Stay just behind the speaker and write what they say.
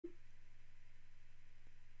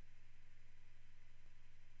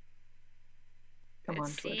I'm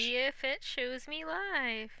Let's on Twitch. see if it shows me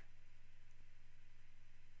live.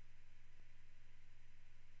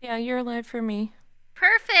 Yeah, you're live for me.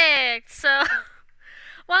 Perfect! So,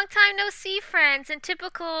 long time no see, friends. In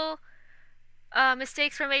typical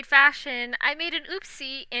mistakes were made fashion, I made an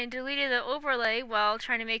oopsie and deleted the overlay while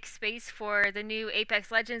trying to make space for the new Apex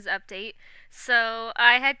Legends update. So,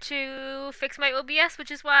 I had to fix my OBS, which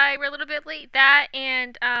is why we're a little bit late. That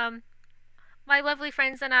and, my lovely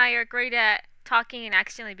friends and I are great at talking and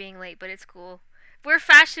accidentally being late, but it's cool. We're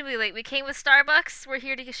fashionably late. We came with Starbucks. We're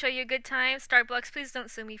here to show you a good time. Starbucks, please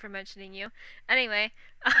don't sue me for mentioning you. Anyway,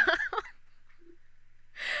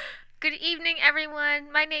 good evening,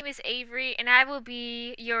 everyone. My name is Avery, and I will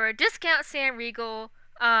be your discount Sam Regal,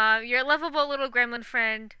 your lovable little gremlin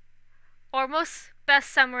friend, or most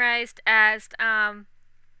best summarized as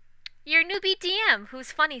your newbie DM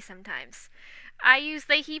who's funny sometimes. I use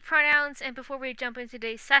they, he pronouns, and before we jump into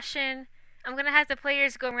today's session, I'm going to have the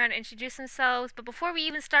players go around and introduce themselves. But before we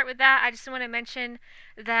even start with that, I just want to mention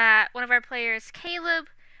that one of our players, Caleb,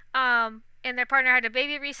 and their partner had a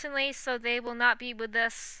baby recently, so they will not be with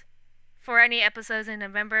us for any episodes in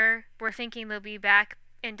November. We're thinking they'll be back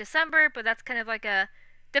in December, but that's kind of like a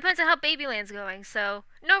depends on how Babyland's going. So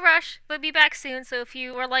no rush. They'll be back soon. So if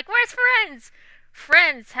you were like, "Where's Friends?"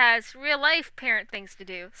 Friends has real life parent things to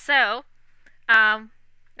do. So now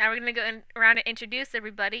we're gonna go around and introduce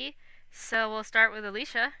everybody. So we'll start with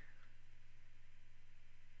Alicia.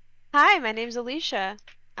 Hi, my name's Alicia,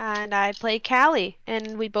 and I play Callie,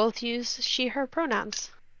 and we both use she, her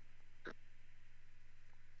pronouns.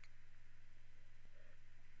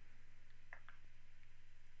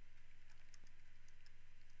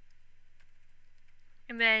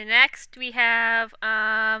 And then next we have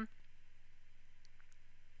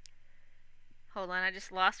hold on, I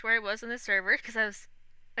just lost where I was on the server because I was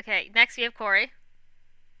okay. Next we have Corey.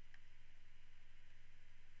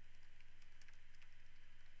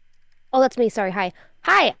 Oh, that's me. Sorry. Hi.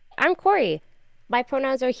 Hi, I'm Corey. My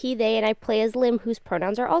pronouns are he, they, and I play as Lim, whose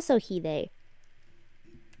pronouns are also he, they.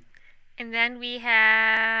 And then we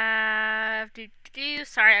have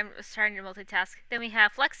sorry, I'm starting to multitask. Then we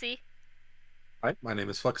have Flexi. Hi, my name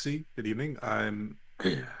is Flexi. Good evening. I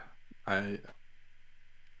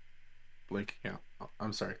blinking out. Oh,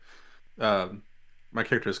 I'm sorry. My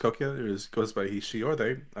character is Kokia. Goes by he, she, or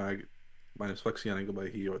they. My name is Flexi, and I go by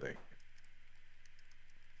he or they.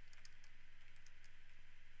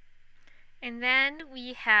 And then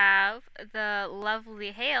we have the lovely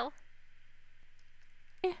Hale.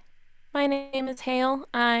 My name is Hale.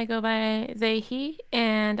 I go by they, he,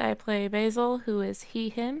 and I play Basil, who is he,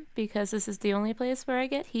 him, because this is the only place where I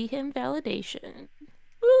get he, him validation.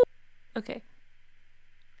 Woo! Okay.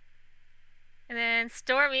 And then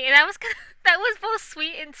Stormy. And that was both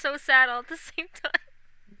sweet and so sad all at the same time.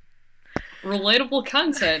 Relatable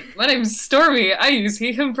content. My name's Stormy. I use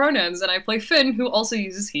he, him pronouns, and I play Fynn, who also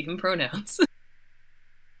uses he, him pronouns.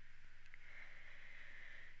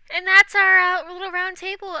 And that's our little round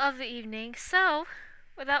table of the evening. So,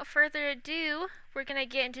 without further ado, we're gonna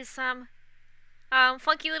get into some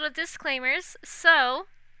funky little disclaimers. So,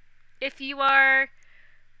 if you've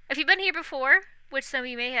been here before, which some of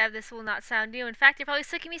you may have, this will not sound new. In fact, you're probably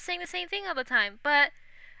sick of me saying the same thing all the time. But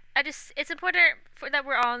it's important that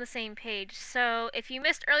we're all on the same page. So if you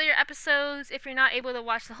missed earlier episodes, if you're not able to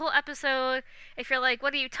watch the whole episode, if you're like,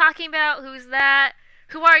 what are you talking about? Who's that?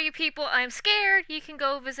 Who are you people? I'm scared. You can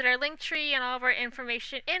go visit our link tree, and all of our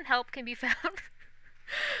information and help can be found.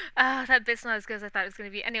 That bit's not as good as I thought it was going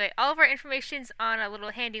to be. Anyway, all of our information's on a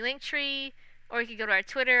little handy link tree, or you can go to our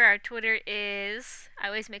Twitter. Our Twitter is, I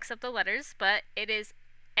always mix up the letters, but it is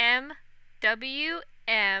MWM_pod.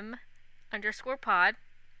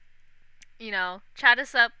 You know, chat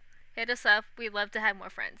us up, hit us up. We'd love to have more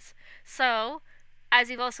friends. So, as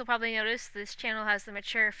you've also probably noticed, this channel has the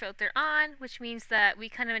mature filter on, which means that we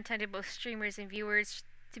kind of intended both streamers and viewers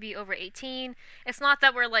to be over 18. It's not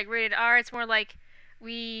that we're like rated R, it's more like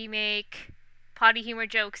we make potty humor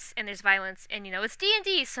jokes and there's violence, and you know, it's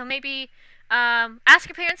D&D, so maybe ask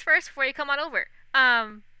your parents first before you come on over.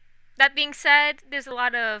 That being said, there's a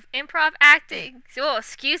lot of improv acting. Oh,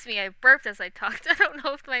 excuse me, I burped as I talked. I don't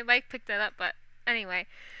know if my mic picked that up, but anyway.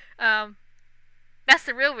 That's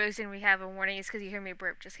the real reason we have a warning, is because you hear me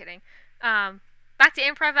burp. Just kidding. Back to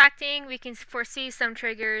improv acting, we can foresee some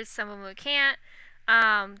triggers, some of them we can't.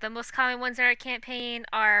 The most common ones in our campaign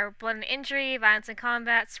are blood and injury, violence in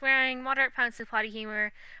combat, swearing, moderate amounts of potty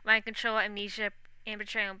humor, mind control, amnesia, and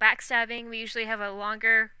betrayal and backstabbing. We usually have a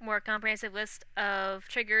longer, more comprehensive list of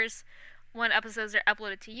triggers when episodes are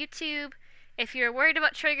uploaded to YouTube. If you're worried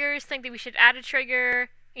about triggers, think that we should add a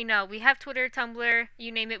trigger, you know, we have Twitter, Tumblr,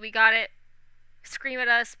 you name it, we got it. scream at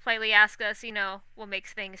us, politely ask us, what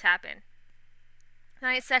makes things happen.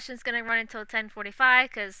 Tonight's session's gonna run until 10:45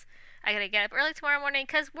 because I gotta get up early tomorrow morning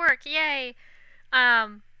because work, yay!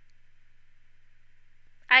 Um,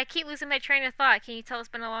 I keep losing my train of thought. Can you tell it's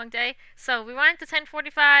been a long day? So we run until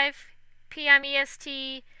 10:45 p.m.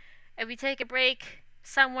 EST, and we take a break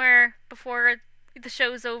somewhere before the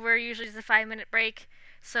show's over. Usually it's a 5-minute break.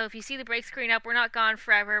 So if you see the break screen up, we're not gone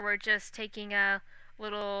forever. We're just taking a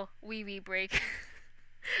little wee break.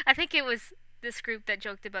 I think it was this group that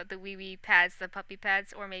joked about the wee pads, the puppy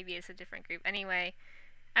pads, or maybe it's a different group. Anyway,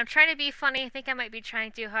 I'm trying to be funny. I think I might be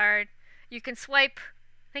trying too hard. You can swipe.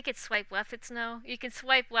 I think it's swipe left. It's no. You can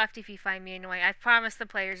swipe left if you find me annoying. I promise the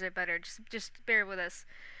players are better. Just bear with us.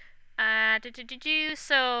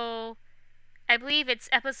 So I believe it's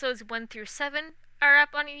episodes 1 through 7 are up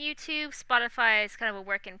on YouTube. Spotify is kind of a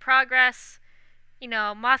work in progress.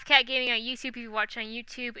 Mothcat Gaming on YouTube. If you watch on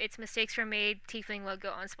YouTube, it's Mistakes Were Made, Tiefling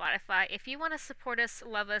logo on Spotify. If you want to support us,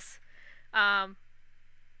 love us,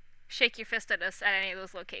 shake your fist at us at any of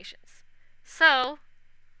those locations. So,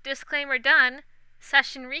 disclaimer done.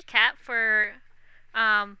 Session recap for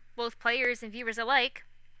both players and viewers alike.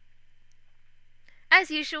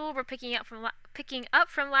 As usual, we're picking up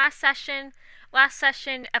from last session. Last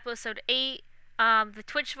session, episode 8. The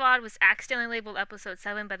Twitch VOD was accidentally labeled episode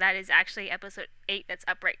 7, but that is actually episode 8 that's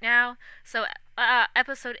up right now. So,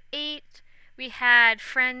 episode 8, we had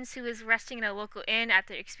Friends who was resting in a local inn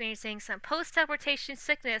after experiencing some post-teleportation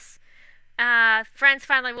sickness. Friends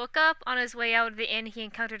finally woke up. On his way out of the inn, he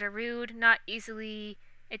encountered a rude, not easily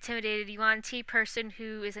intimidated Yuan Ti person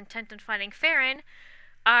who is intent on finding Farron,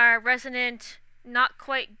 our resident, not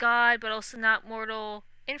quite god, but also not mortal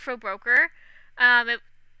info broker.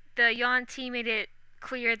 The Yuan Ti made it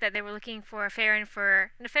clear that they were looking for Farron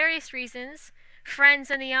for nefarious reasons.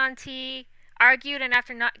 Friends and the Yuan Ti argued, and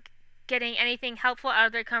after not getting anything helpful out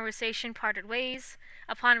of their conversation, parted ways.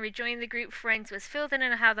 Upon rejoining the group, Friends was filled in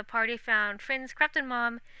on how the party found Finn's corrupted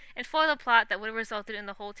mom and foiled a plot that would have resulted in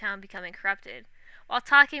the whole town becoming corrupted. While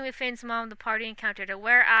talking with Finn's mom, the party encountered a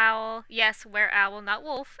were-owl, yes, were-owl, not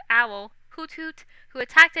wolf, owl, Hoot Hoot, who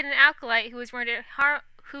attacked an acolyte who was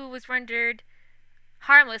rendered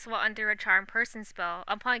harmless while under a charm person spell.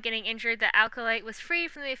 Upon getting injured, the acolyte was freed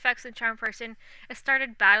from the effects of the charm person and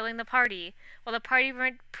started battling the party. While the party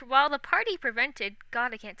prevented,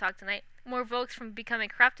 God, I can't talk tonight, more folks from becoming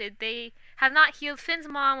corrupted, they have not healed Finn's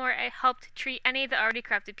mom or helped treat any of the already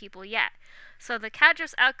corrupted people yet. So the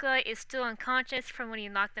Cadros acolyte is still unconscious from when you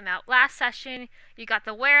knocked them out last session. You got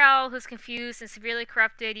the were-owl who's confused and severely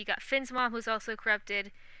corrupted. You got Finn's mom who's also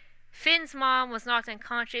corrupted. Finn's mom was knocked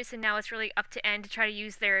unconscious, and now it's really up to N to try to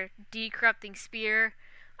use their de-corrupting spear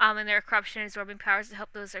and their corruption absorbing powers to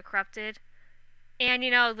help those that are corrupted. And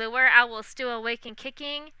the were-owl is still awake and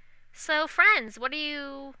kicking. So, Friends, what are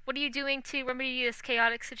you doing to remedy this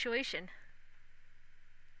chaotic situation?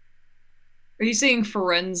 Are you saying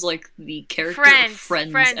Friends like the character? Friends,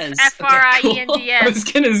 as Friends, okay, cool. I was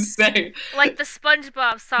gonna say like the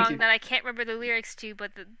SpongeBob song that I can't remember the lyrics to,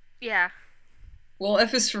 but yeah. Well,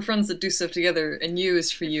 F is for friends that do stuff together, and U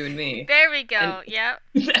is for you and me. There we go. Yep.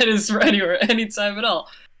 That is for anywhere, anytime at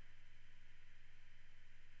all.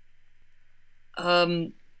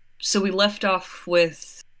 So we left off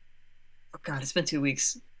with. Oh God, it's been 2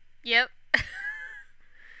 weeks. Yep.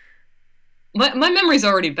 My memory's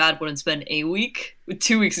already bad when it's been a week. With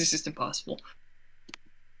 2 weeks, it's just impossible.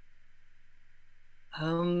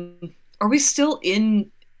 Are we still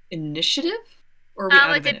in initiative? Or are we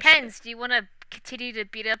out it of depends. initiative? Do you want to continue to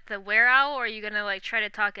beat up the were-owl, or are you gonna try to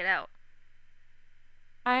talk it out?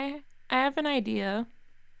 I have an idea.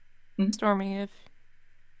 Mm-hmm. Stormy,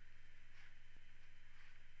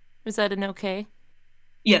 is that an okay?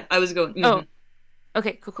 Yeah, I was going. Mm-hmm. Oh,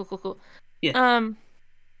 okay, cool. Yeah.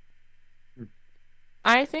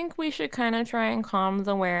 I think we should kind of try and calm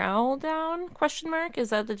the were-owl down, ? Is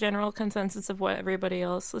that the general consensus of what everybody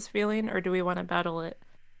else is feeling, or do we want to battle it?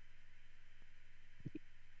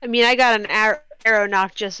 I mean, I got an arrow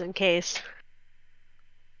knock just in case.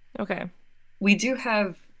 Okay. We do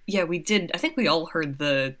have... Yeah, we did. I think we all heard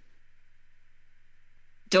the...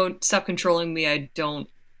 Don't stop controlling me, I don't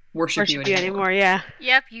worship you anymore. Yeah.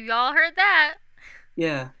 Yep, you all heard that.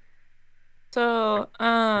 Yeah. So,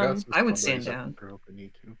 I would stand down.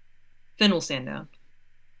 Fynn will stand down.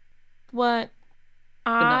 What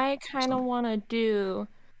I kind of want to do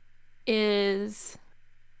is...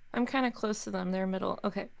 I'm kind of close to them. They're middle.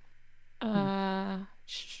 Okay.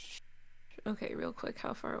 Okay, real quick.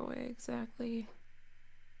 How far away exactly?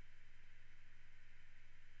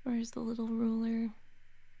 Where's the little ruler?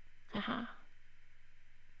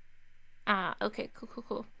 Okay,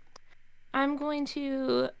 cool. I'm going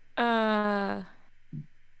to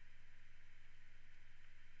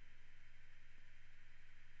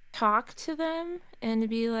talk to them and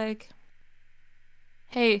be like,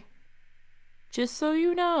 hey, just so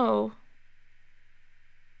you know,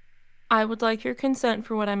 I would like your consent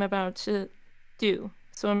for what I'm about to do.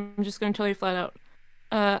 So I'm just going to tell you flat out.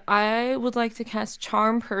 I would like to cast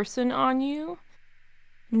Charm Person on you,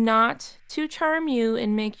 not to charm you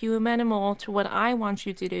and make you amenable to what I want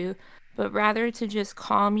you to do, but rather to just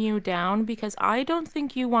calm you down because I don't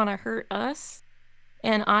think you want to hurt us.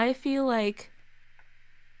 And I feel like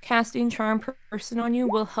casting Charm Person on you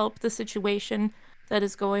will help the situation that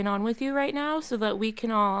is going on with you right now so that we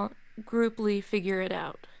can all grouply figure it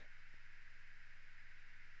out.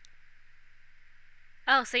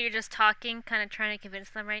 Oh, so you're just talking, kind of trying to convince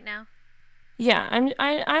them right now? Yeah,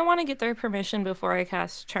 I want to get their permission before I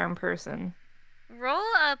cast Charm Person. Roll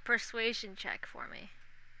a persuasion check for me.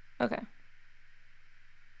 Okay.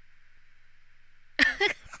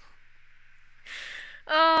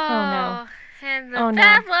 Oh, no. and the Oh, no.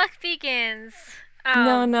 bad luck begins.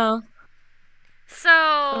 No.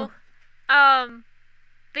 So,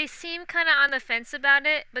 they seem kind of on the fence about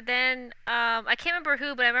it, but then, I can't remember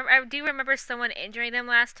who, but I do remember someone injuring them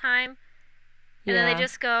last time. And then they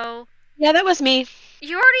just go, Yeah, that was me.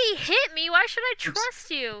 you already hit me, why should I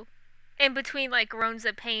trust you? In between, like, groans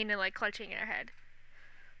of pain and, like, clutching their head.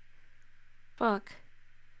 Fuck.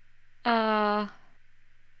 Oh,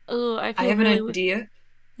 I I have an really... idea.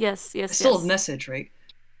 Yes. I still have message, right?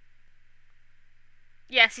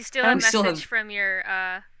 Yes, you still have We still message have- from your,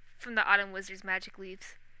 from the Autumn Wizard's magic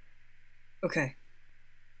leaves. Okay.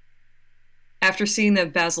 After seeing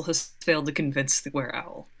that Basil has failed to convince the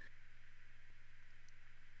were-owl,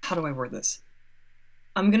 how do I word this?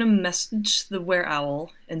 I'm gonna message the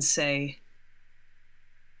were-owl and say,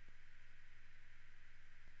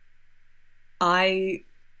 I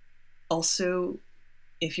also,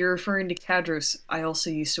 if you're referring to Kadros, I also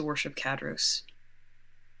used to worship Kadros.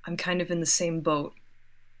 I'm kind of in the same boat.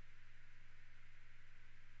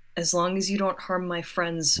 As long as you don't harm my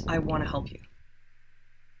friends, I want to help you.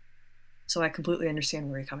 So I completely understand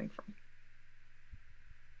where you're coming from.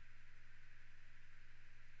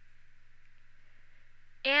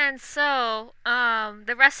 And so,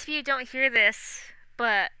 the rest of you don't hear this,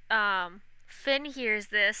 but, Fynn hears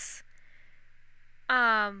this.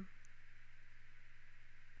 And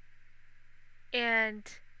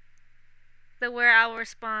the were-owl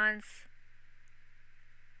responds.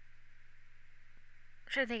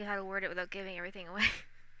 I'm trying to think of how to word it without giving everything away.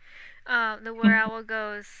 The were-owl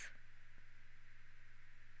goes,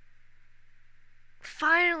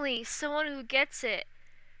 finally, someone who gets it.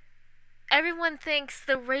 Everyone thinks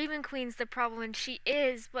the Raven Queen's the problem, and she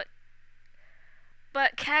is, but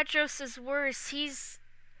Kadros is worse. He's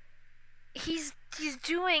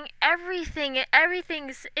doing everything, and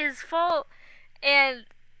everything's his fault. And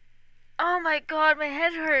oh my god, my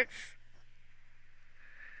head hurts.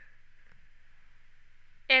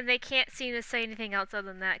 And they can't seem to say anything else other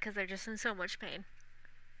than that because they're just in so much pain.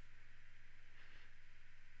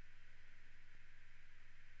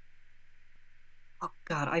 Oh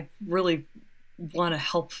god, I really want to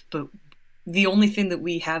help, but the only thing that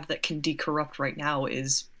we have that can decorrupt right now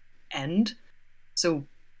is end. So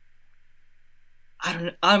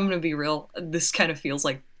I'm gonna be real. This kind of feels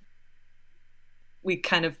like we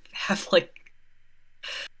kind of have like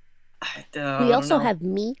We also have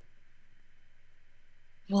me.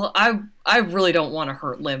 Well, I really don't want to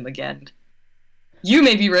hurt Lim again. You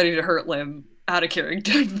may be ready to hurt Lim out of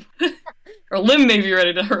character. Or Lim may be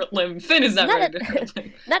ready to hurt Lim. Fynn is not ready to hurt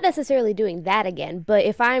Lim. Not necessarily doing that again, but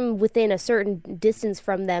if I'm within a certain distance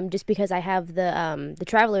from them, just because I have the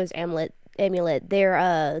Traveler's amulet,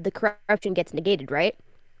 the corruption gets negated, right?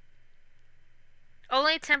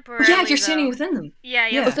 Only temporarily. Yeah, if you're standing within them. Yeah.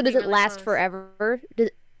 Yeah. So does it last forever?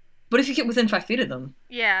 But if you get within 5 feet of them.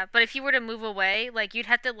 Yeah, but if you were to move away, like, you'd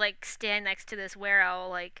have to, like, stand next to this were-owl,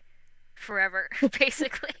 like, forever,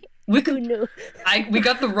 basically. We could. We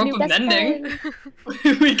got the rope of mending.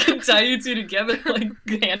 We can tie you two together like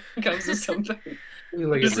handcuffs or something.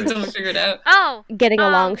 Just until we figure it out. Oh, getting a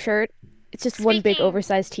long shirt. It's just one big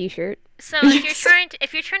oversized T-shirt. So if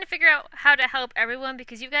you're trying to figure out how to help everyone,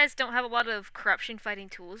 because you guys don't have a lot of corruption fighting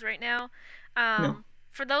tools right now, No.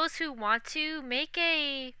 for those who want to, make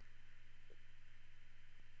a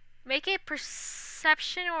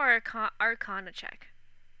perception or arcana check.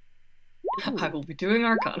 I will be doing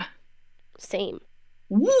arcana. Same.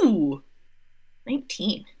 Woo!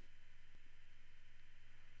 19.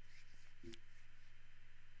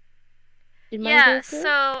 Yeah,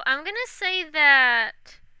 so I'm gonna say that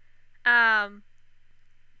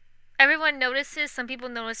everyone notices. Some people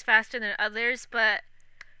notice faster than others, but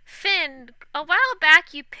Fynn, a while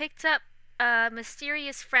back you picked up a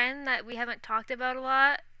mysterious friend that we haven't talked about a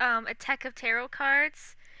lot, a deck of tarot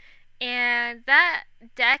cards, and that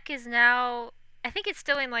deck is now, I think it's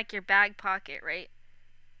still in like your bag pocket, right?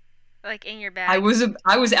 Like in your bag. I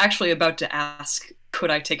was actually about to ask, could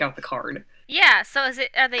I take out the card? Yeah, so are they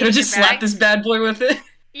Could I in just your slap bag? this bad boy with it?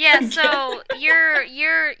 Yeah, Again? so your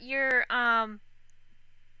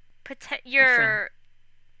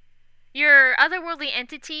otherworldly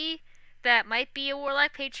entity that might be a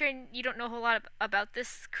warlock patron, you don't know a whole lot about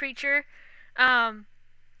this creature.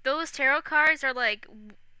 Those tarot cards are like,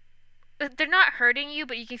 they're not hurting you,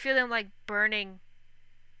 but you can feel them like burning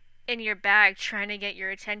in your bag, trying to get your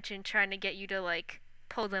attention, trying to get you to like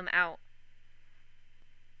pull them out.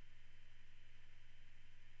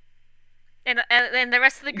 And the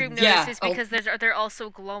rest of the group notices because they're also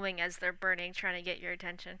glowing as they're burning, trying to get your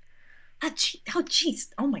attention. Oh jeez!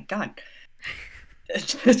 Oh my god!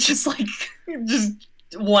 It's just like, just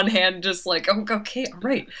one hand, just like, oh, okay, all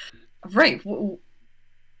right.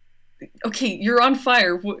 Okay, you're on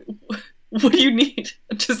fire. What do you need?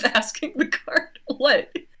 I'm just asking the card.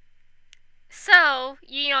 What? So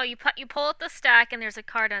you pull out the stack and there's a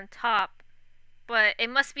card on top. But it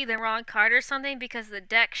must be the wrong card or something because the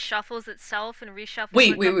deck shuffles itself and reshuffles.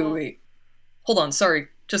 Wait. Hold on, sorry.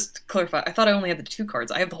 Just to clarify, I thought I only had the 2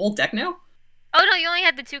 cards. I have the whole deck now? Oh no, you only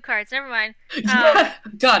had the 2 cards. Never mind.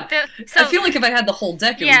 God, I feel like if I had the whole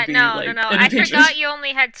deck, it would be no. I just... forgot you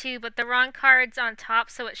only had 2, but the wrong cards on top,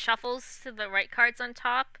 so it shuffles to the right cards on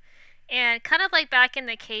top. And kind of like back in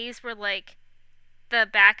the caves where like the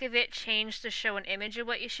back of it changed to show an image of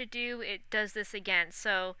what you should do, it does this again.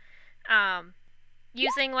 So,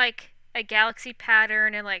 using like a galaxy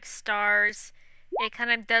pattern and like stars, it kind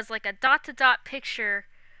of does like a dot-to-dot picture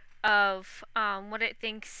of what it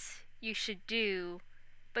thinks you should do.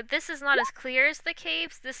 But this is not as clear as the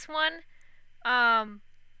caves. This one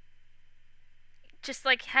just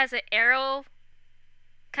like has an arrow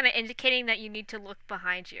kind of indicating that you need to look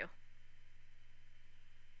behind you.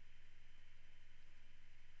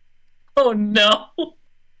 Oh no!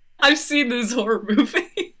 I've seen this horror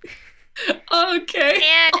movie. Okay.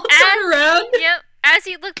 And I'll turn around. Yep. As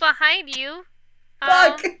you look behind you,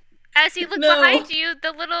 Fuck. As you look behind you,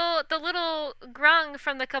 the little grung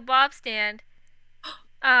from the kebab stand,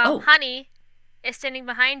 Honey, is standing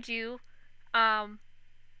behind you, holding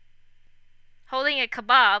a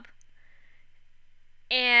kebab,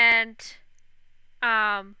 and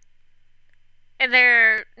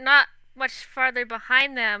they're not much farther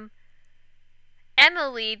behind them.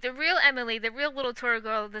 Emily, the real little tour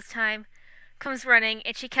girl this time, comes running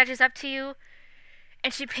and she catches up to you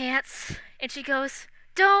and she pants and she goes,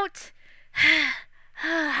 "Don't!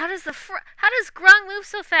 How does grung move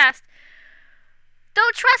so fast?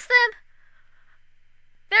 Don't trust them!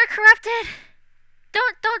 They're corrupted!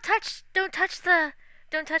 Don't touch the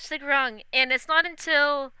grung." And it's not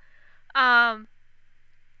until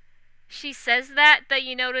she says that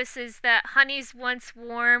you notice is that Honey's once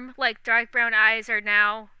warm, like dark brown eyes are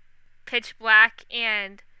now pitch black,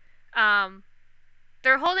 and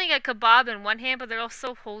they're holding a kebab in one hand, but they're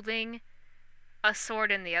also holding a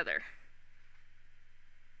sword in the other.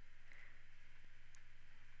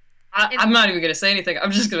 I'm not even gonna say anything. I'm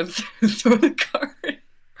just gonna throw the card.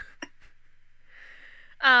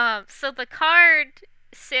 So the card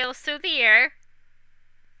sails through the air.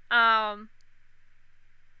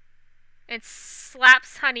 It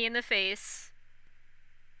slaps Honey in the face.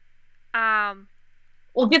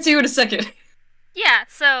 We'll get to you in a second. Yeah,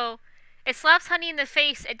 so it slaps Honey in the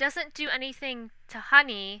face. It doesn't do anything to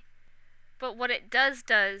Honey, but what it does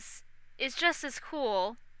is just as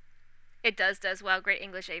cool. It does. Wow, great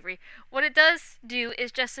English, Avery. What it does do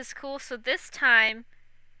is just as cool. So this time,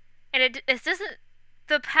 and it doesn't.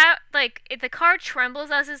 The card trembles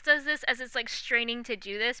as it does this, as it's like straining to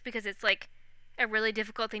do this because it's like a really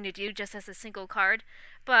difficult thing to do just as a single card,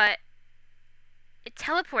 but it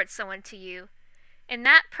teleports someone to you, and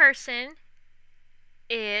that person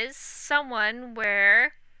is someone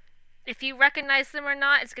where if you recognize them or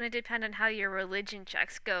not, it's going to depend on how your religion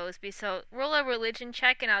checks goes. So roll a religion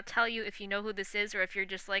check and I'll tell you if you know who this is or if you're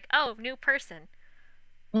just like, oh, new person.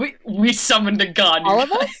 We summoned a god. All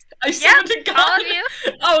of us? I summoned a god. All of you.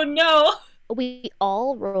 Oh no. We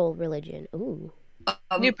all roll religion. Ooh.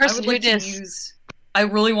 New person who I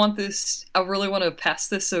really want this. I really want to pass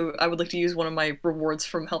this, so I would like to use one of my rewards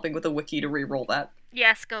from helping with a wiki to re-roll that.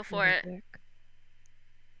 Yes, go for it.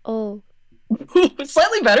 Oh.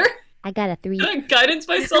 Slightly better. I got a 3. Can I guidance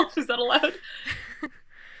myself? Is that allowed?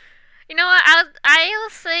 You know what? I'll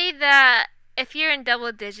say that If you're in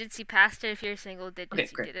double digits, you passed it. If you're single digits, Okay, you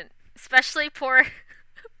great. didn't. Especially poor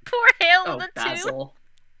Hale Oh, with a 2. Basil.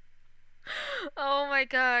 Oh my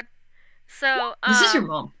god. So, This is your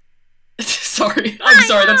mom. Sorry. My I'm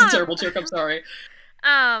sorry. That's a mom! terrible joke. I'm sorry.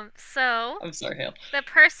 So I'm sorry, Hale. the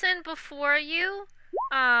person before you,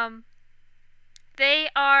 they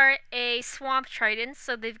are a swamp trident,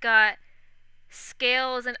 so they've got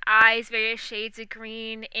scales and eyes, various shades of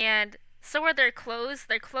green, and so are their clothes.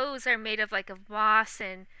 Their clothes are made of like of moss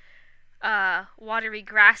and watery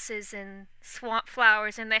grasses and swamp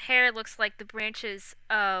flowers, and the hair looks like the branches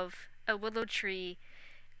of a willow tree.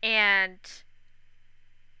 And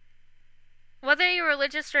whether you're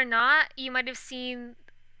religious or not, you might have seen,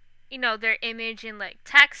 their image in like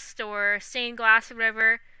text or stained glass or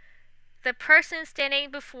whatever. The person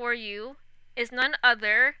standing before you is none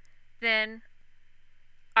other than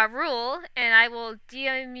Auril, and I will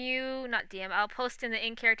DM you, not DM, I'll post in the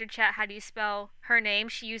in-character chat how do you spell her name.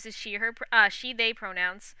 She uses she, they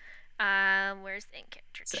pronouns. Where's the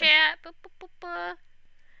in-character chat?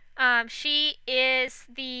 She is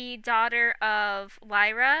the daughter of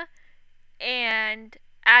Lyra and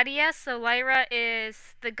Adia. So Lyra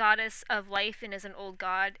is the goddess of life and is an old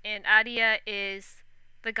god, and Adia is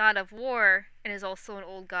the god of war and is also an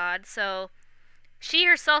old god. So she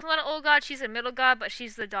herself not an old god, she's a middle god, but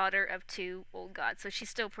she's the daughter of 2 old gods, so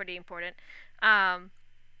she's still pretty important. And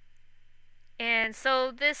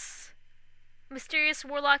so this mysterious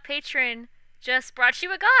warlock patron just brought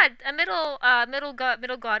you a god, a middle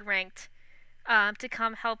god ranked, to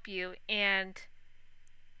come help you, and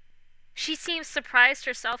she seems surprised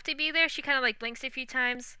herself to be there. She kind of like blinks a few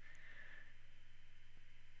times,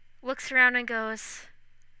 looks around and goes,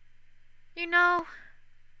 I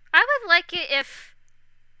would like it if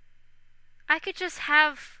I could just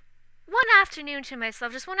have one afternoon to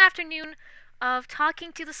myself, just one afternoon of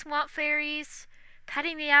talking to the swamp fairies,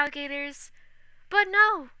 petting the alligators. But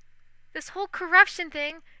no, this whole corruption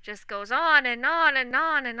thing just goes on and on and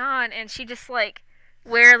on and on, and she just like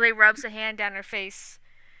wearily rubs a hand down her face.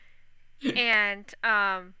 And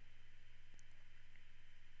I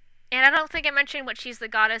don't think I mentioned what she's the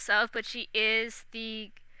goddess of, but she is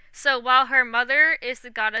so while her mother is the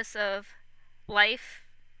goddess of life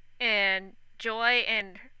and joy,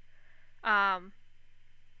 and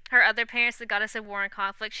her other parents the goddess of war and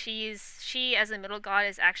conflict, she as a middle god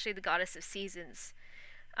is actually the goddess of seasons.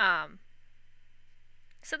 So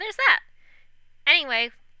there's that.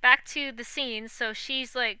 Anyway, back to the scene. So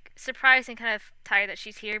she's like surprised and kind of tired that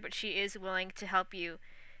she's here, but she is willing to help you.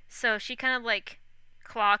 So she kind of like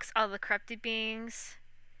clocks all the corrupted beings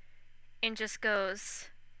and just goes,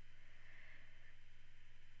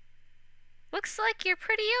 looks like you're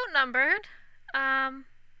pretty outnumbered.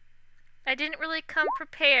 I didn't really come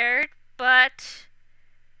prepared, but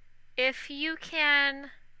if you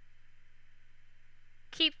can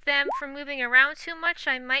keep them from moving around too much,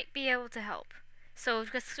 I might be able to help. So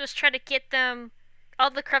just try to get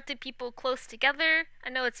all the corrupted people close together. I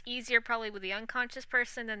know it's easier probably with the unconscious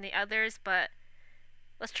person than the others, but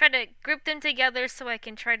let's try to group them together so I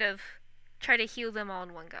can try to heal them all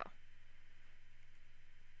in one go.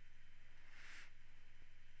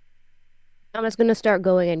 I'm just gonna start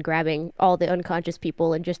going and grabbing all the unconscious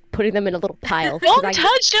people and just putting them in a little pile. Don't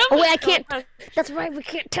touch him! Oh wait, I can't. That's right, we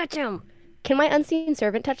can't touch them. Can my unseen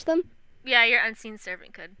servant touch them? Yeah, your unseen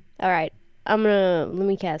servant could. All right, let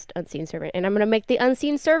me cast unseen servant, and I'm gonna make the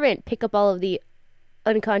unseen servant pick up all of the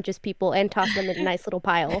unconscious people and toss them in a nice little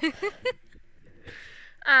pile.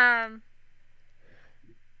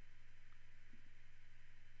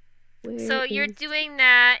 So you're doing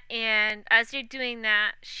that, and as you're doing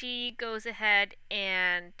that, she goes ahead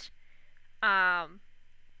and kind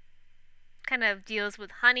of deals with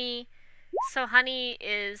Honey. So Honey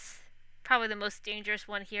is probably the most dangerous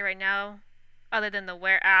one here right now, other than the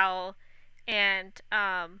were-owl. And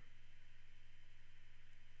I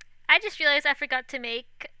just realized I forgot to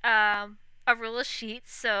make a rule sheet,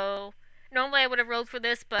 so normally I would have rolled for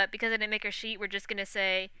this, but because I didn't make her sheet, we're just gonna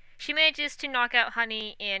say she manages to knock out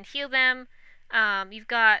Honey and heal them. You've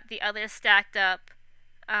got the others stacked up,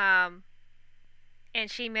 and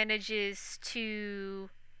she manages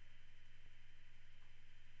to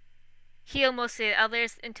heal most of the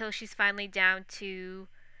others until she's finally down to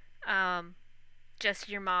just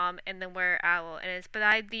your mom and the were-owl. And it's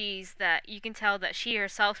by these that you can tell that she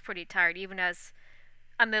herself's pretty tired, even as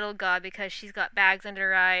a middle god, because she's got bags under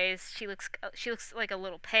her eyes. She looks like a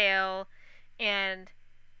little pale, and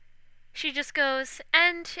she just goes,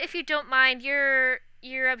 and if you don't mind, your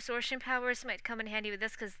absorption powers might come in handy with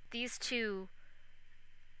this, because these two,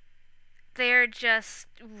 they're just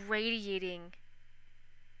radiating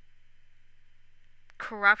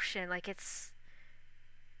corruption. Like it's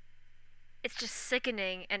just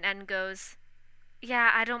sickening. And N goes,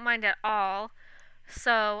 yeah, I don't mind at all.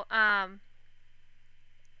 So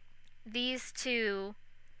these two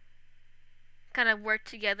kind of work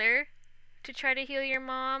together to try to heal your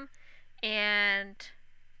mom, and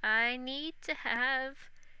I need to have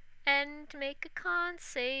N make a con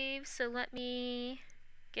save, so let me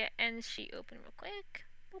get N's sheet open real quick.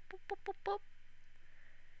 Boop, boop, boop, boop, boop.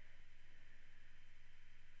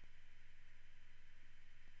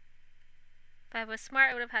 If I was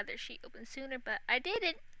smart, I would have had their sheet open sooner, but I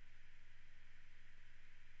didn't.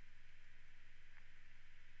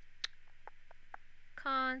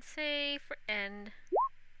 Con save for N.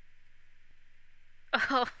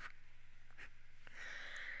 Oh.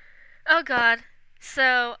 Oh god.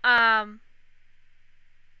 So,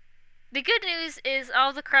 the good news is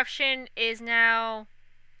all the corruption is now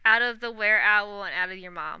out of the were-owl and out of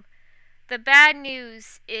your mom. The bad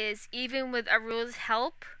news is even with Auril's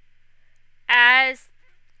help, as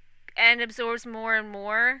N absorbs more and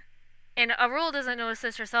more, and Auril doesn't notice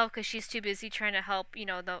this herself because she's too busy trying to help, you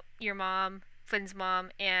know, your mom, Fynn's mom,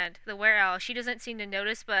 and the were-owl. She doesn't seem to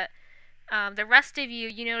notice, but the rest of you,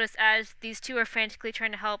 you notice as these two are frantically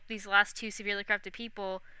trying to help these last two severely corrupted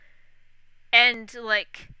people, and who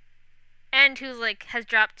like has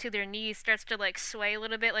dropped to their knees starts to like sway a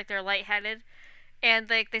little bit, like they're lightheaded, and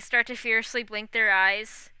like they start to fiercely blink their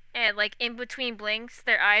eyes, and like in between blinks,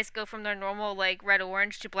 their eyes go from their normal like red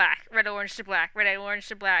orange to black, red orange to black, red orange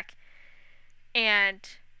to black, and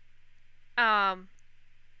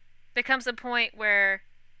there comes a point where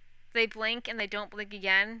they blink and they don't blink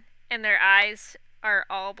again, and their eyes are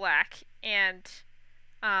all black, and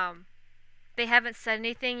they haven't said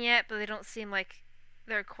anything yet, but they don't seem like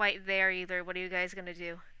they're quite there either. What are you guys gonna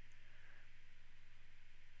do?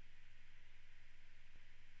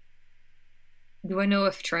 Do I know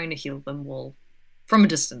if trying to heal them will, from a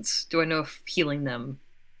distance, do I know if healing them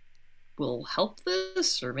will help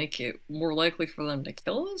this or make it more likely for them to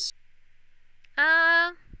kill us?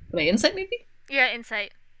 My insight maybe? Yeah,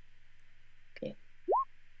 insight. Okay.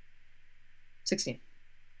 16.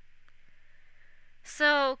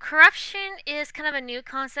 So, corruption is kind of a new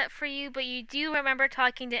concept for you, but you do remember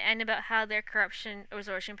talking to N about how their corruption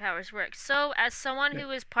absorption powers work. So, as someone who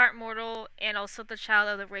is part mortal and also the child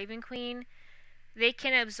of the Raven Queen, they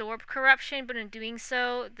can absorb corruption, but in doing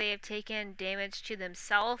so, they have taken damage to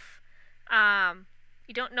themselves.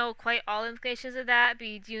 You don't know quite all implications of that, but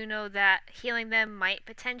you do know that healing them might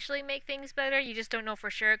potentially make things better. You just don't know for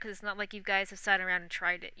sure, because it's not like you guys have sat around and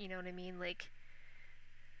tried it, you know what I mean? Like,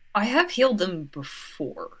 I have healed them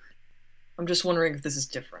before. I'm just wondering if this is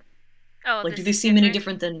different. oh, Like, this do they is seem any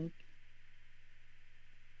different than...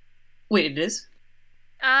 Wait, it is?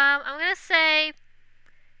 I'm gonna say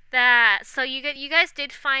that, so you guys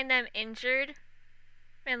did find them injured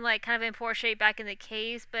and like kind of in poor shape back in the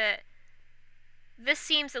caves, but this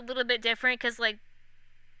seems a little bit different because like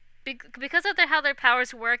because of how their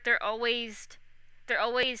powers work, they're always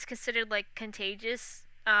considered like contagious,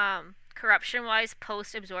 corruption wise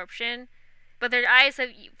post absorption, but their eyes have,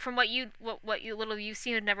 from what you've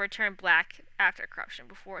seen, have never turned black after corruption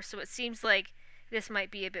before, so it seems like this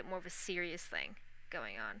might be a bit more of a serious thing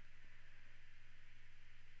going on.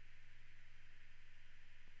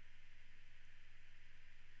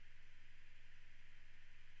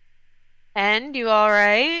 And you all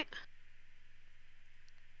right?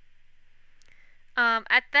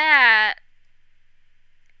 At that,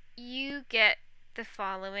 you get the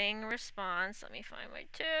following response. Let me find my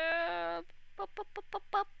tab. Bup, bup, bup, bup,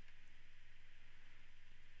 bup.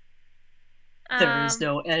 There is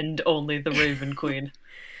no end, only the Raven Queen.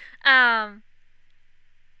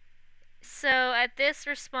 So at this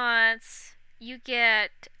response, you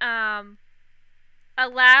get a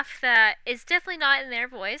laugh that is definitely not in their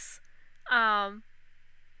voice. And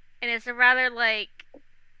it's a rather like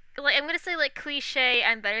I'm gonna say like cliche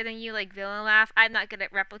 "I'm better than you" like villain laugh. I'm not good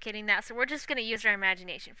at replicating that, so we're just gonna use our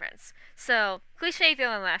imagination, friends. So cliche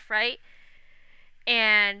villain laugh, right?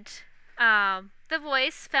 And the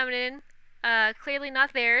voice, feminine, clearly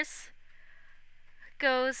not theirs,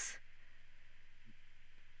 goes,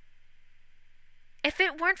 "If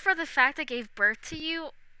it weren't for the fact I gave birth to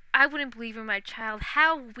you, I wouldn't believe in my child.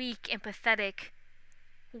 How weak and pathetic,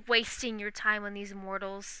 wasting your time on these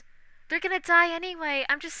mortals. They're gonna die anyway.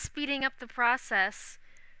 I'm just speeding up the process."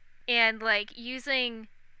 And like using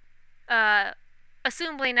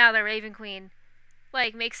assumably now the Raven Queen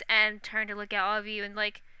like makes N turn to look at all of you and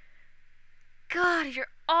like, "God, you're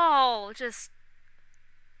all just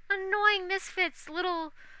annoying misfits,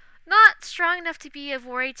 little not strong enough to be of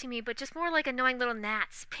worry to me, but just more like annoying little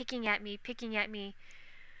gnats picking at me, picking at me.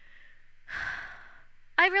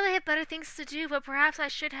 I really have better things to do, but perhaps I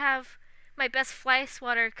should have my best fly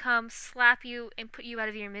swatter come slap you and put you out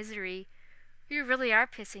of your misery. You really are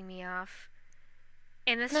pissing me off.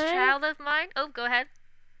 And this child of mine... Oh, go ahead.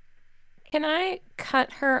 Can I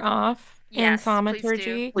cut her off in Yes,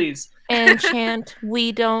 thaumaturgy Please. and chant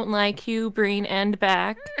 "We don't like you, bring end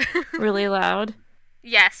back" really loud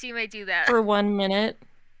Yes, you may do that. for 1 minute?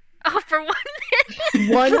 Oh, for 1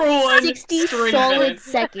 minute? For 60 straight solid minute.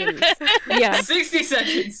 seconds. Yeah. 60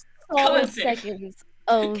 seconds. Solid Content. seconds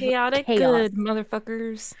of Chaotic chaos. good,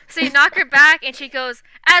 motherfuckers. So you knock her back, and she goes,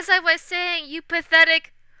 "As I was saying, you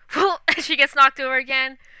pathetic..." And she gets knocked over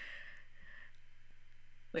again.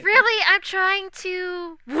 Wait, Really? I'm trying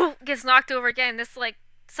to... Gets knocked over again. This, like,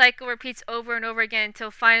 cycle repeats over and over again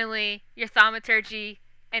until finally your thaumaturgy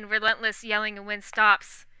and relentless yelling and wind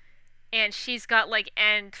stops. And she's got, like,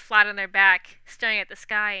 End flat on their back, staring at the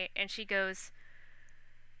sky, and she goes,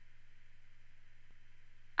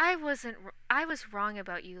 I was wrong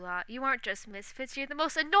about you lot. You aren't just misfits. You're the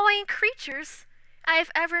most annoying creatures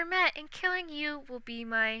I've ever met, and killing you will be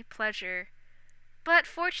my pleasure. But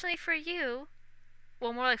fortunately for you,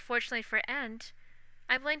 well, more like fortunately for End,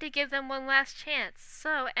 I'm willing to give them one last chance.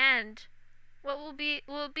 So, End, what will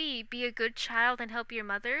it be a good child and help your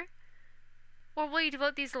mother? Or will you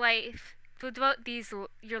devote your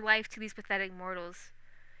life to these pathetic mortals?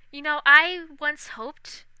 You know, I once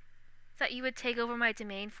hoped that you would take over my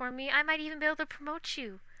domain for me. I might even be able to promote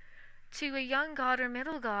you to a young god or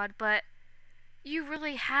middle god, but you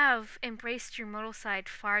really have embraced your mortal side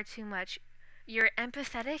far too much. You're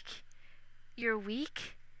empathetic, you're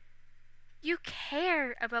weak, you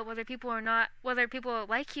care about whether people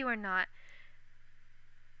like you or not.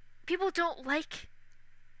 People don't like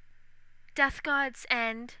death gods,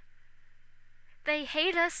 and they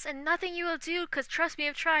hate us, and nothing you will do, because trust me,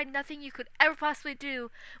 I've tried, nothing you could ever possibly do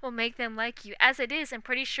will make them like you. As it is, I'm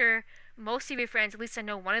pretty sure most of your friends, at least I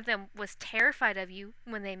know one of them, was terrified of you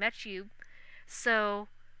when they met you. So,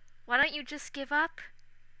 why don't you just give up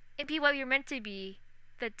and be what you're meant to be,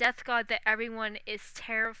 the death god that everyone is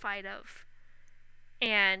terrified of.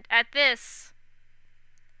 And at this,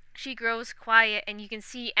 she grows quiet, and you can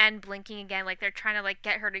see End blinking again, like they're trying to like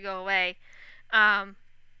get her to go away. Can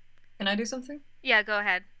I do something? Yeah, go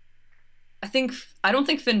ahead. I don't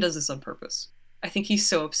think Fynn does this on purpose. I think he's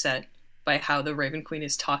so upset by how the Raven Queen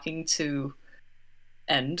is talking to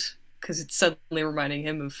End, because it's suddenly reminding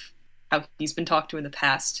him of how he's been talked to in the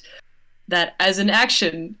past, that as an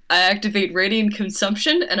action, I activate radiant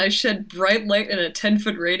consumption and I shed bright light in a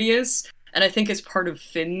 10-foot radius, and I think as part of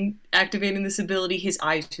Fynn activating this ability, his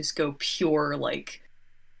eyes just go pure, like,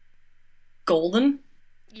 golden.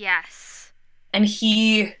 Yes. And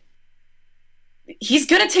he's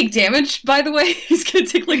gonna take damage, by the way. He's gonna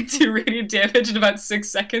take like 2 radiant damage in about 6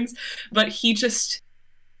 seconds, but he just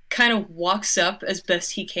kind of walks up as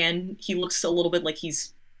best he can. He looks a little bit like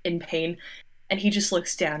he's in pain, and he just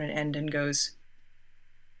looks down at End and goes,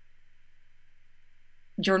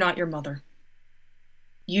 "You're not your mother.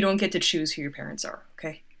 You don't get to choose who your parents are,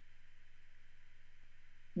 okay?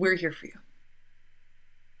 We're here for you."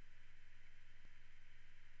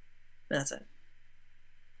 That's it.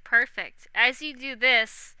 Perfect. As you do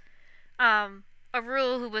this,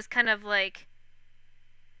 Auril, who was kind of like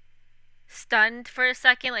stunned for a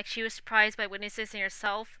second, like she was surprised by witnessing this in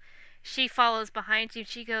herself, she follows behind you.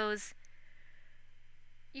 She goes,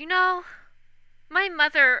 "You know, my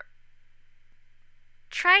mother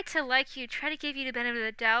tried to like you, tried to give you the benefit of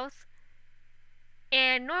the doubt,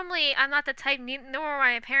 and normally I'm not the type, nor are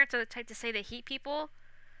my parents are the type to say they hate people,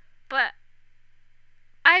 but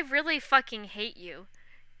I really fucking hate you.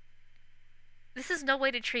 This is no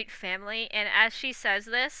way to treat family." And as she says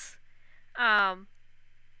this, are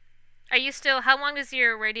you still... How long does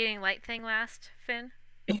your radiating light thing last, Fynn?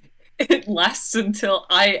 It lasts until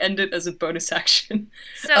I end it as a bonus action.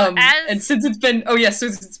 So and since it's been... Oh yeah, so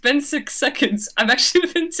it's been 6 seconds. I'm actually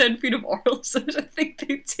within 10 feet of Auril, so I think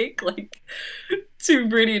they take like 2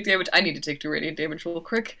 radiant damage. I need to take 2 radiant damage real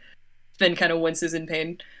quick. Fynn kind of winces in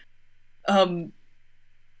pain.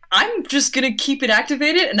 I'm just gonna keep it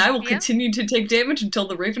activated, and I will continue to take damage until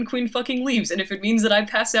the Raven Queen fucking leaves. And if it means that I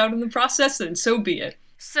pass out in the process, then so be it.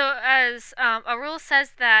 So as Auril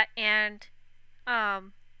says that, and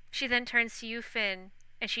she then turns to you, Fynn,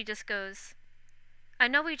 and she just goes, "I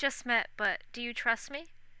know we just met, but do you trust me?"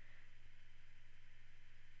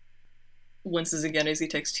 Winces again as he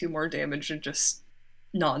takes 2 more damage and just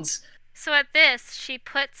nods. So at this, she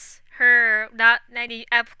puts her, not 90,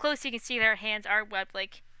 up close you can see that her hands are webbed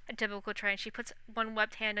like a typical try, and she puts one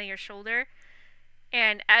webbed hand on your shoulder.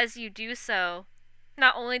 And as you do so,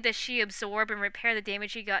 not only does she absorb and repair the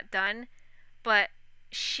damage you got done, but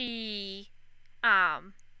she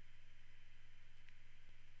amplifies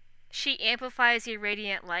your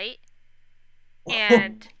radiant light.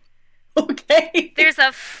 And okay. There's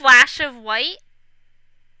a flash of white,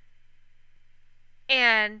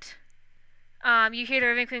 and you hear the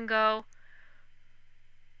Raven Queen go,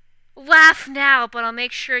 "Laugh now, but I'll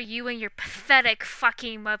make sure you and your pathetic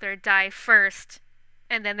fucking mother die first."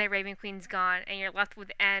 And then the Raven Queen's gone, and you're left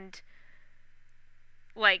with End,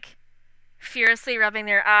 like, furiously rubbing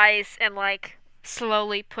their eyes and, like,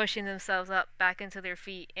 slowly pushing themselves up back into their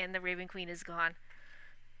feet, and the Raven Queen is gone.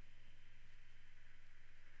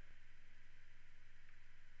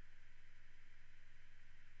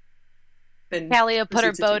 Callie will put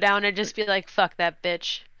her bow down and just be like, fuck that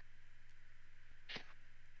bitch.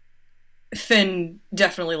 Fynn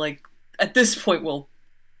definitely, like, at this point will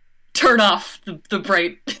turn off the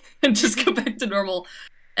bright and just go back to normal,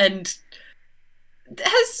 and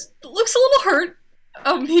looks a little hurt.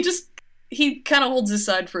 He kind of holds his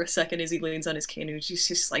side for a second as he leans on his cane, and he's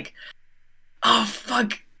just like, "Oh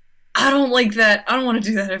fuck, I don't like that. I don't want to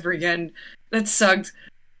do that ever again. That sucked."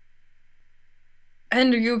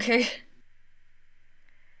 And are you okay?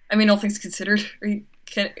 I mean, all things considered,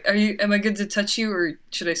 am I good to touch you, or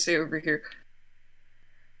should I stay over here?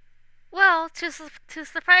 Well, to the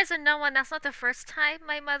surprise of no one, that's not the first time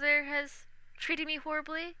my mother has treated me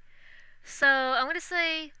horribly. So I'm gonna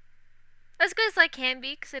say as good as I can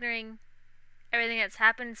be, considering everything that's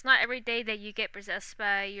happened. It's not every day that you get possessed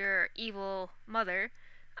by your evil mother.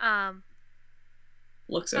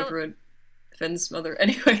 Looks over at Finn's mother.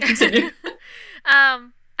 Anyway, continue.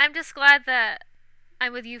 I'm just glad that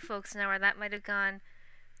I'm with you folks now, or that might have gone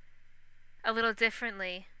a little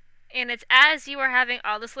differently. And it's as you are having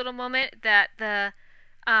all this little moment that the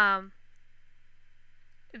Autumn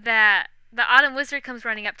Wizard comes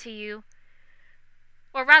running up to you,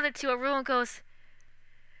 or rather to Auril, and goes,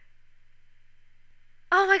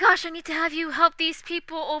 "Oh my gosh, I need to have you help these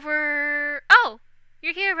people over." "Oh,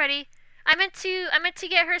 you're here already. I meant to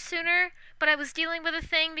get her sooner, but I was dealing with a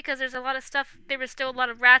thing because there's a lot of stuff. There was still a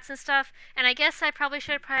lot of rats and stuff, and I guess I probably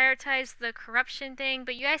should have prioritized the corruption thing,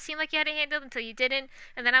 but you guys seemed like you had it handled until you didn't,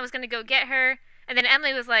 and then I was going to go get her, and then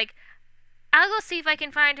Emily was like, I'll go see if I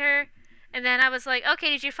can find her, and then I was like,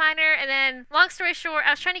 okay, did you find her? And then, long story short,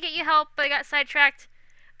 I was trying to get you help, but I got sidetracked,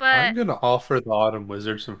 but..." I'm gonna offer the Autumn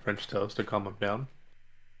Wizard some French toast to calm him down.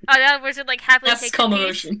 Oh, the Autumn Wizard, like, happily takes a piece.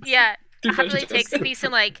 Emotion. Yeah, Through happily French takes a toast. piece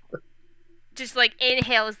and, like, just, like,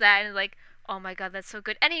 inhales that and, like, oh my god, that's so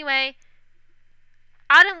good. Anyway,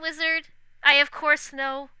 Autumn Wizard, I of course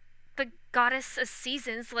know the goddess of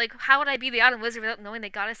seasons. Like, how would I be the Autumn Wizard without knowing the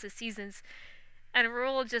goddess of seasons? And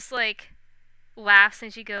Auril just, like, laughs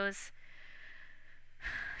and she goes,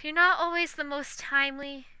 "You're not always the most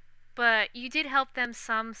timely, but you did help them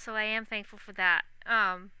some, so I am thankful for that."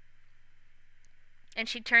 And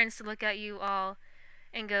she turns to look at you all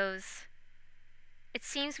and goes, "It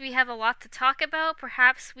seems we have a lot to talk about.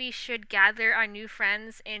 Perhaps we should gather our new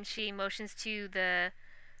friends." And she motions to the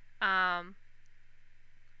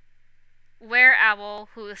were-owl,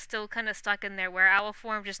 who is still kind of stuck in their were-owl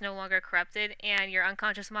form, just no longer corrupted, and your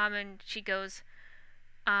unconscious mom, and she goes,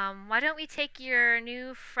 "Why don't we take your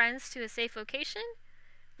new friends to a safe location?"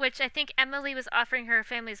 Which I think Emily was offering her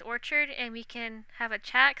family's orchard, and we can have a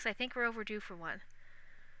chat, because I think we're overdue for one.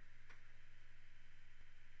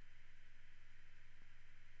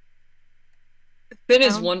 Fynn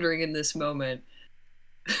is wondering in this moment.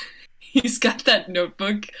 He's got that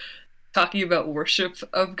notebook talking about worship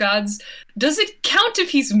of gods. Does it count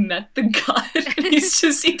if he's met the god? And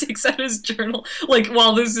he takes out his journal, like,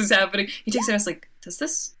 while this is happening. He takes it out, it's like, does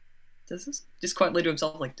this? Just quietly to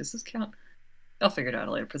himself, like, does this count? I'll figure it out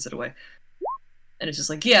later, puts it away. And it's just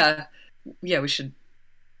like, yeah, we should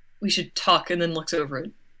talk, and then looks over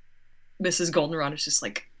it. Mrs. Goldenrod is just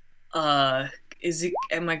like,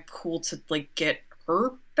 am I cool to, like, get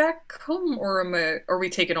her back home, or are we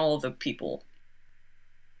taking all of the people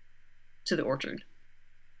to the orchard?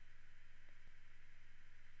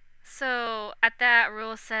 So at that,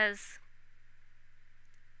 Auril says,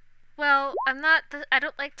 "Well, I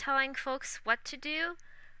don't like telling folks what to do,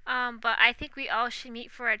 but I think we all should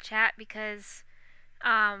meet for a chat, because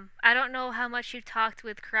I don't know how much you talked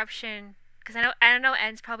with corruption, because I know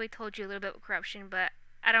En's probably told you a little bit with corruption, but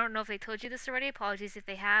I don't know if they told you this already. Apologies if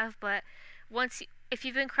they have, but if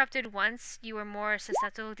you've been corrupted once, you are more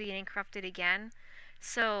susceptible to getting corrupted again.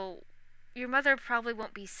 So your mother probably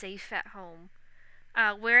won't be safe at home.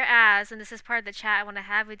 Whereas, and this is part of the chat I want to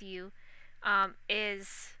have with you,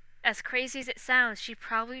 is as crazy as it sounds, she'd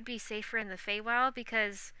probably be safer in the Feywild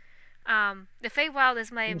because the Feywild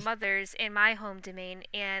is my mother's and my home domain,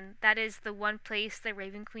 and that is the one place the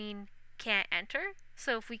Raven Queen can't enter.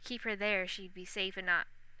 So if we keep her there, she'd be safe and not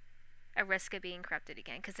at risk of being corrupted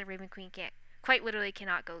again, because the Raven Queen quite literally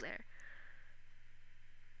cannot go there.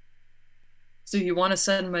 So you want to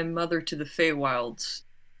send my mother to the Feywild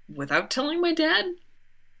without telling my dad?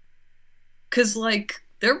 Because, like,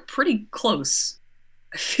 they're pretty close.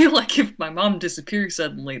 I feel like if my mom disappears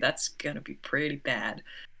suddenly, that's gonna be pretty bad.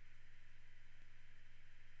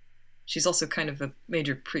 She's also kind of a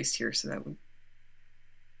major priest here, so that would...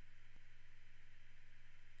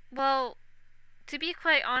 Well, to be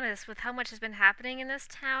quite honest, with how much has been happening in this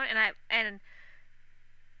town, and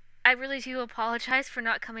I really do apologize for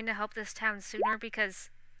not coming to help this town sooner, because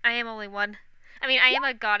I am only one. I mean, I am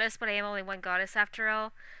a goddess, but I am only one goddess after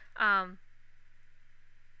all.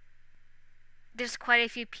 There's quite a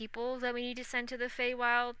few people that we need to send to the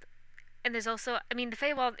Feywild. And there's also, I mean, the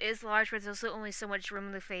Feywild is large, but there's also only so much room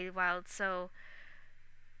in the Feywild, so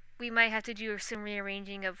we might have to do some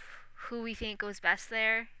rearranging of who we think goes best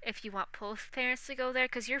there, if you want both parents to go there,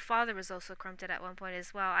 because your father was also corrupted at one point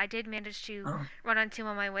as well. I did manage to run onto him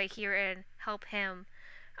on my way here and help him.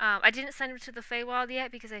 I didn't send him to the Feywild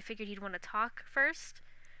yet, because I figured he'd want to talk first.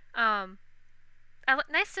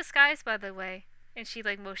 Nice disguise, by the way. And she,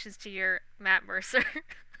 like, motions to your Matt Mercer.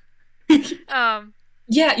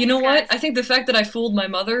 Yeah, you know what? I think the fact that I fooled my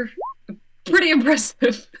mother, pretty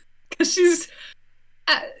impressive. Because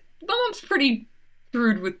my mom's pretty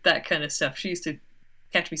shrewd with that kind of stuff. She used to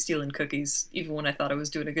catch me stealing cookies, even when I thought I was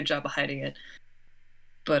doing a good job of hiding it.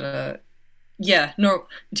 But, yeah, no,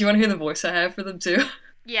 do you want to hear the voice I have for them, too?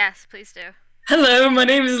 Yes, please do. Hello, my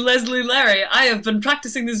name is Leslie Larry. I have been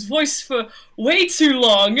practicing this voice for way too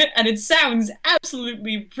long, and it sounds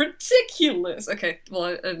absolutely ridiculous. Okay,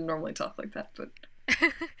 well, I normally talk like that, but...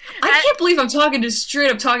 I can't believe I'm straight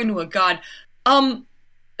up talking to a god.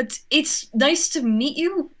 It's nice to meet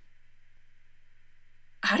you.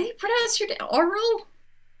 How do you pronounce your name? Auril?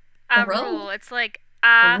 Auril. It's like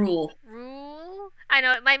Auril. Rule. I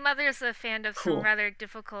know my mother's a fan of some rather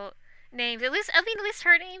difficult names. At least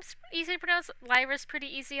her name's easy to pronounce. Lyra's pretty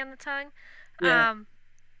easy on the tongue. Yeah.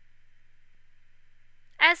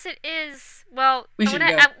 As it is, well, we're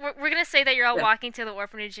gonna say that you're all walking to the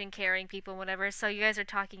orphanage and carrying people and whatever, so you guys are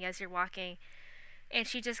talking as you're walking. And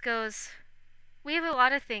she just goes, we have a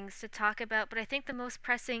lot of things to talk about, but I think the most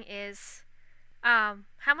pressing is, how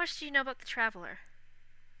much do you know about the Traveler?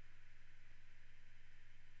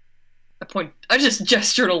 I just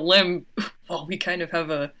gestured a limb. Well, we kind of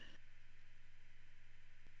have a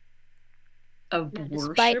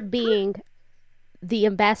despite being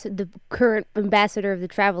the current ambassador of the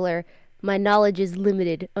Traveler, my knowledge is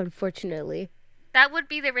limited, unfortunately. That would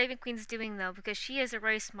be the Raven Queen's doing, though, because she has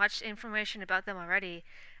erased much information about them already.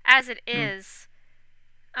 As it is,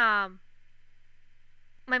 my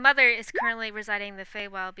mother is currently residing in the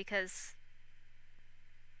Feywild because,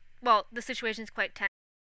 well, the situation is quite tense.